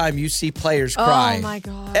every time you see players cry. Oh, my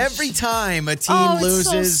gosh. Every time a team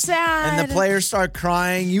loses so sad. and the players start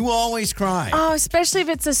crying, you always cry. Oh, especially if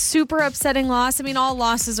it's a super upsetting loss. I mean, all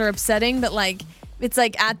losses are upsetting, but it's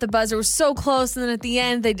like at the buzzer, we're so close, and then at the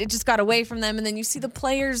end, it just got away from them, and then you see the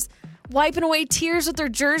players wiping away tears with their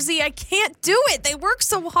jersey. I can't do it. They work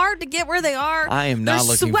so hard to get where they are. I am not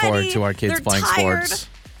They're looking sweaty. forward to our kids They're playing tired. sports.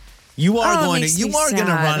 You are going to sad.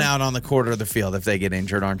 run out on the quarter of the field if they get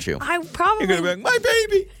injured, aren't you? I probably You're going to be like, my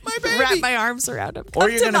baby. wrap my arms around him. Or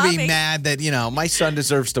you're going to be mad that, my son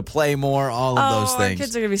deserves to play more, all of those things. Our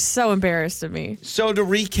kids are going to be so embarrassed of me. So to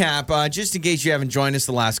recap, just in case you haven't joined us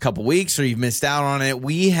the last couple weeks or you've missed out on it,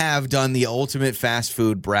 we have done the ultimate fast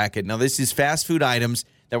food bracket. Now, this is fast food items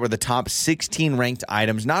that were the top 16 ranked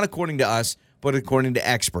items, not according to us, but according to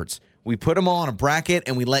experts. We put them all on a bracket,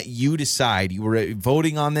 and we let you decide. You were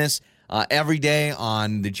voting on this every day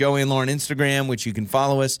on the Joey and Lauren Instagram, which you can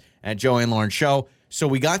follow us at Joey and Lauren Show. So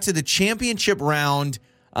we got to the championship round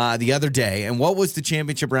the other day. And what was the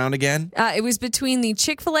championship round again? It was between the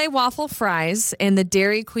Chick-fil-A waffle fries and the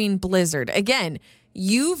Dairy Queen Blizzard. Again,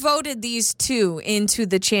 you voted these two into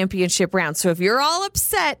the championship round. So if you're all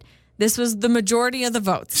upset, this was the majority of the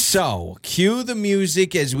votes. So cue the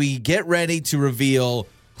music as we get ready to reveal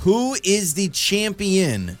who is the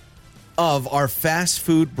champion of our fast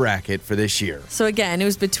food bracket for this year. So again,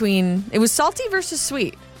 it was salty versus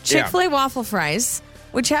sweet. Chick-fil-A waffle fries,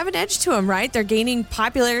 which have an edge to them, right? They're gaining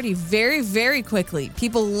popularity very, very quickly.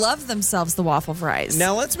 People love themselves the waffle fries.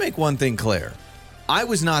 Now, let's make one thing clear. I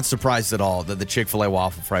was not surprised at all that the Chick-fil-A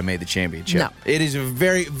waffle fry made the championship. No. It is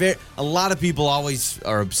a lot of people always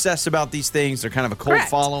are obsessed about these things. They're kind of a cult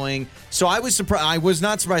following. So I was surprised. I was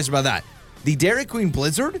not surprised about that. The Dairy Queen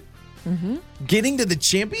Blizzard getting to the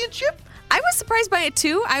championship? I was surprised by it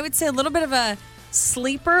too. I would say a little bit of a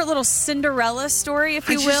sleeper, a little Cinderella story, if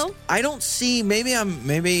you will. I don't see. Maybe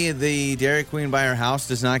the Dairy Queen by our house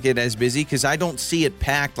does not get as busy because I don't see it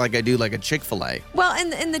packed like I do like a Chick-fil-A. Well,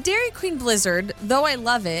 and the Dairy Queen Blizzard, though I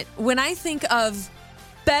love it, when I think of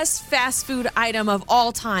best fast food item of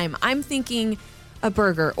all time, I'm thinking a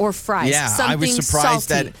burger or fries. Yeah, something I was surprised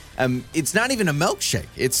salty. that it's not even a milkshake.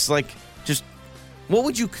 It's like just what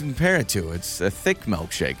would you compare it to? It's a thick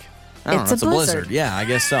milkshake. I don't know. It's a blizzard. Yeah, I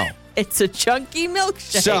guess so. It's a chunky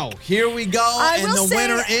milkshake. So here we go, and the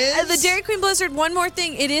winner is the Dairy Queen Blizzard. One more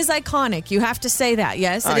thing, it is iconic. You have to say that.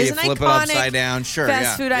 Yes, it is you an flip iconic it upside down. Sure,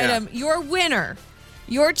 fast food item. Your winner,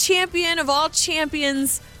 your champion of all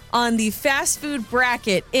champions on the fast food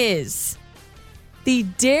bracket is the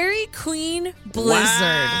Dairy Queen Blizzard.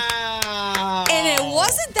 Wow. And it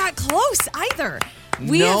wasn't that close either.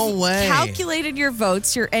 We No have way. calculated your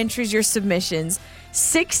votes, your entries, your submissions.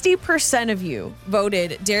 60% of you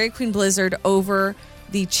voted Dairy Queen Blizzard over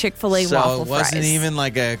the Chick-fil-A waffle fries. So it wasn't even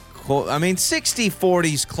like a quote. I mean,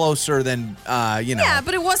 60-40 is closer than, Yeah,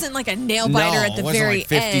 but it wasn't like a nail biter at the very like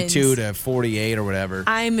 52 end. to 48 or whatever.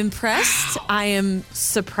 I'm impressed. I am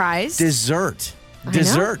surprised. Dessert. I know.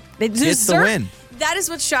 Dessert. Dessert. Gets the win. That is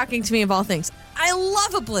what's shocking to me of all things. I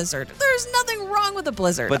love a blizzard. There's nothing wrong with a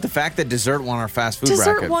blizzard. But the fact that dessert won our fast food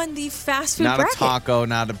dessert bracket. won the fast food not bracket. Not a taco,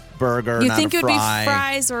 not a burger, you not think a fry. it would be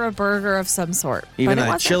fries or a burger of some sort. Even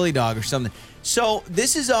but a chili dog or something. So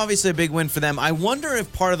this is obviously a big win for them. I wonder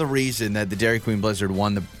if part of the reason that the Dairy Queen Blizzard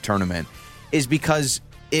won the tournament is because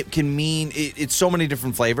it can mean it's so many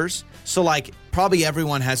different flavors. So, like, probably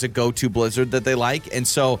everyone has a go-to Blizzard that they like, and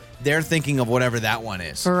so they're thinking of whatever that one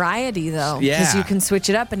is. Variety, though. Yeah. Because you can switch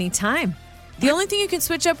it up anytime. The only thing you can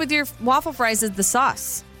switch up with your waffle fries is the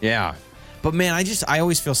sauce. Yeah. But, man, I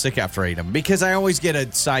always feel sick after I eat them because I always get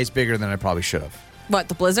a size bigger than I probably should have. What,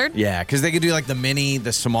 the Blizzard? Yeah, because they could do like the mini,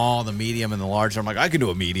 the small, the medium, and the large. I'm like, I could do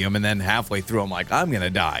a medium, and then halfway through, I'm like, I'm going to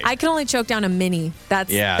die. I can only choke down a mini.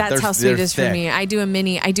 That's how sweet it is thick. for me. I do a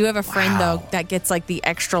mini. I do have a friend, though, that gets like the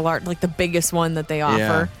extra large, like the biggest one that they offer.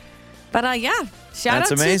 Yeah. But shout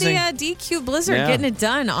That's out amazing. to the DQ Blizzard getting it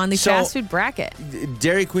done on the fast food bracket.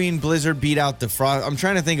 Dairy Queen Blizzard beat out the Frost. I'm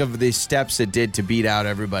trying to think of the steps it did to beat out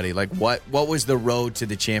everybody. Like, what was the road to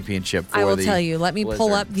the championship for I will the tell you. Let me Blizzard?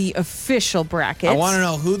 pull up the official bracket. I want to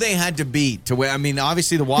know who they had to beat to win. I mean,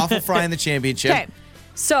 obviously the waffle fry in the championship. Okay.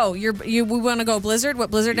 So we want to go Blizzard.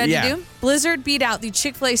 What Blizzard had to do? Blizzard beat out the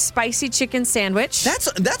Chick-fil-A spicy chicken sandwich. That's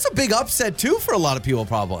a big upset too for a lot of people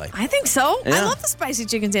probably. I think so. Yeah. I love the spicy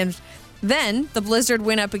chicken sandwich. Then the Blizzard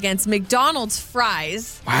went up against McDonald's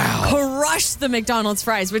fries. Wow. Crushed the McDonald's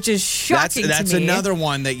fries, which is shocking That's to me. another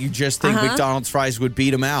one that you just think McDonald's fries would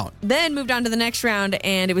beat them out. Then moved on to the next round,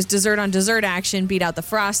 and it was dessert on dessert action. Beat out the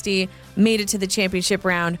Frosty, made it to the championship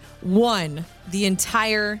round, won the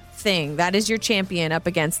entire thing. That is your champion up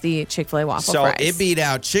against the Chick-fil-A waffle fries. So it beat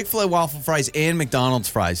out Chick-fil-A waffle fries and McDonald's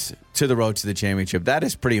fries to the road to the championship. That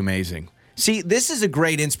is pretty amazing. See, this is a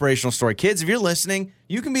great inspirational story. Kids, if you're listening,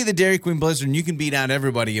 you can be the Dairy Queen Blizzard and you can beat out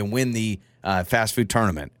everybody and win the fast food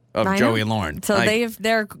tournament of Joey and Lauren. So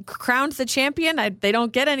they're crowned the champion. They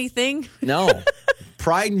don't get anything. No.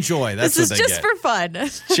 Pride and joy. That's what they get. This is just for fun.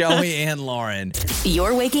 Joey and Lauren.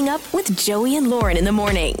 You're waking up with Joey and Lauren in the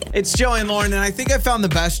morning. It's Joey and Lauren, and I think I found the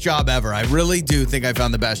best job ever. I really do think I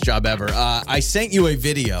found the best job ever. I sent you a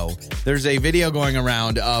video. There's a video going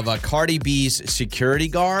around of Cardi B's security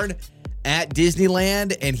guard at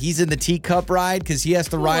Disneyland, and he's in the teacup ride because he has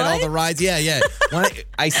to ride all the rides. Yeah.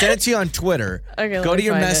 I sent it to you on Twitter. Okay, go to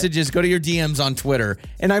your messages, go to your DMs on Twitter,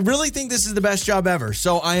 and I really think this is the best job ever.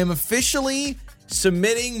 So I am officially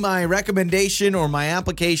submitting my recommendation or my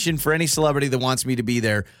application for any celebrity that wants me to be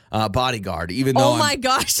their bodyguard, even though my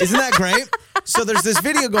gosh. Isn't that great? So there's this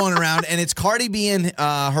video going around, and it's Cardi B and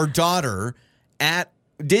her daughter at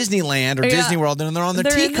Disneyland or Disney World, and they're on their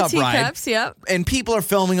teacup ride. Yep. And people are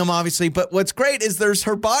filming them, obviously. But what's great is there's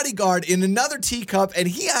her bodyguard in another teacup, and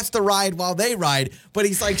he has to ride while they ride. But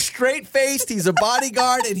he's like straight-faced. He's a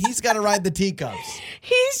bodyguard, and he's got to ride the teacups.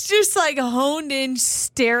 He's just like honed in,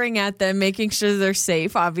 staring at them, making sure they're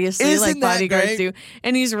safe, obviously, Isn't like bodyguards great? do.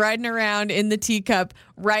 And he's riding around in the teacup,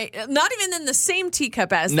 right? Not even in the same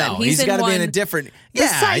teacup as them. No, he's got to be in a different.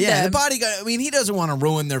 beside Yeah. them. The bodyguard. I mean, he doesn't want to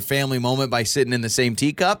ruin their family moment by sitting in the same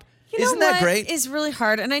teacup. You know Isn't that what great? is really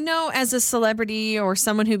hard. And I know as a celebrity or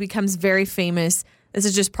someone who becomes very famous, this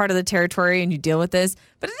is just part of the territory and you deal with this.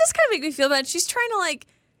 But it does kind of make me feel bad. She's trying to like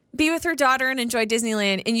be with her daughter and enjoy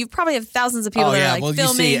Disneyland. And you probably have thousands of people that are like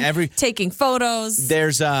filming, taking photos.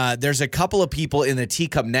 There's a couple of people in the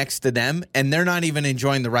teacup next to them, and they're not even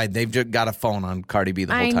enjoying the ride. They've just got a phone on Cardi B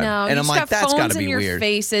the whole time. I know. And I'm like, that's got to be in your weird.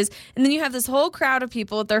 faces, and then you have this whole crowd of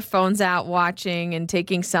people with their phones out watching and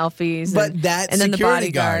taking selfies. But and that then the security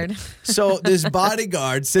bodyguard. guard. So this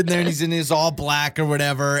bodyguard sitting there, and he's in his all black or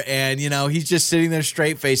whatever, and he's just sitting there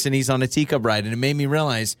straight faced, and he's on a teacup ride, and it made me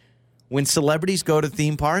realize when celebrities go to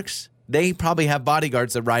theme parks, they probably have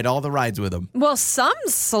bodyguards that ride all the rides with them. Well, some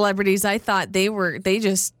celebrities, I thought they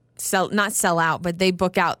just not sell out, but they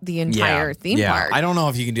book out the entire theme park. I don't know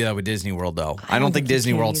if you can do that with Disney World, though. I don't think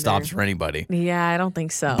Disney World stops for anybody. Yeah, I don't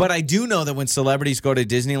think so. But I do know that when celebrities go to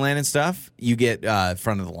Disneyland and stuff, you get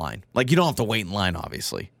front of the line. Like, you don't have to wait in line,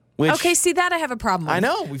 obviously. Okay, see, that I have a problem with. I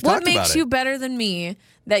know. We've what talked about it. What makes you better than me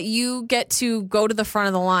that you get to go to the front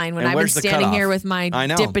of the line when And I've been where's the standing cutoff? here with my I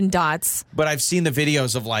know. Dippin' Dots? But I've seen the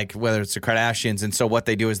videos of, like, whether it's the Kardashians, and so what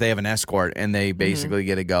they do is they have an escort, and they basically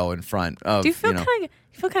get to go in front of, Do you feel kind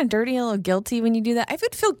of dirty and a little guilty when you do that? I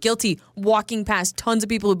would feel guilty walking past tons of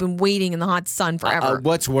people who've been waiting in the hot sun forever.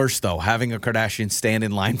 What's worse, though, having a Kardashian stand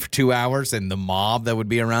in line for 2 hours and the mob that would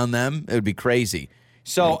be around them? It would be crazy.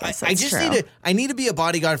 So I just need to be a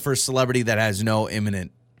bodyguard for a celebrity that has no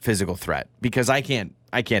imminent physical threat, because I can't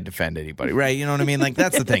defend anybody, right? You know what I mean? Like,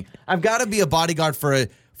 that's the thing. I've got to be a bodyguard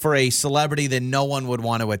for a celebrity that no one would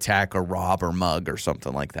want to attack or rob or mug or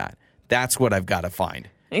something like that. That's what I've got to find.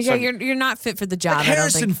 Yeah, So- you're not fit for the job. Like I don't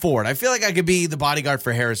Harrison think. Ford. I feel like I could be the bodyguard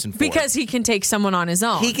for Harrison Ford. Because he can take someone on his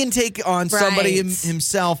own. He can take on somebody Right.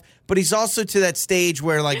 himself, but he's also to that stage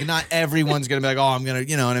where like not everyone's going to be like, oh, I'm going to,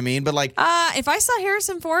 you know what I mean? But like, If I saw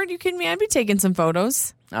Harrison Ford, you kidding me? I'd be taking some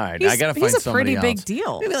photos. all right, He's- I got to find he's a somebody pretty else. big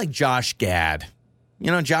deal. Maybe like Josh Gad. You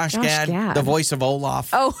know Josh Gad, the voice of Olaf.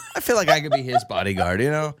 Oh. I feel like I could be his bodyguard, you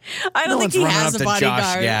know? I don't No think he one's running has up a to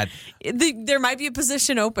bodyguard. Josh Gad. There might be a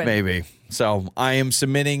position open. Maybe. So I am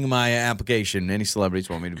submitting my application. Any celebrities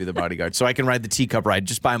want me to be the bodyguard so I can ride the teacup ride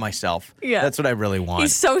just by myself. Yeah. That's what I really want.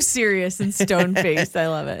 He's so serious and stone-faced. I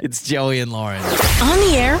love it. It's Joey and Lauren. On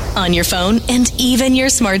the air, on your phone, and even your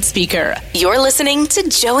smart speaker. You're listening to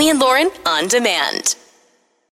Joey and Lauren on demand.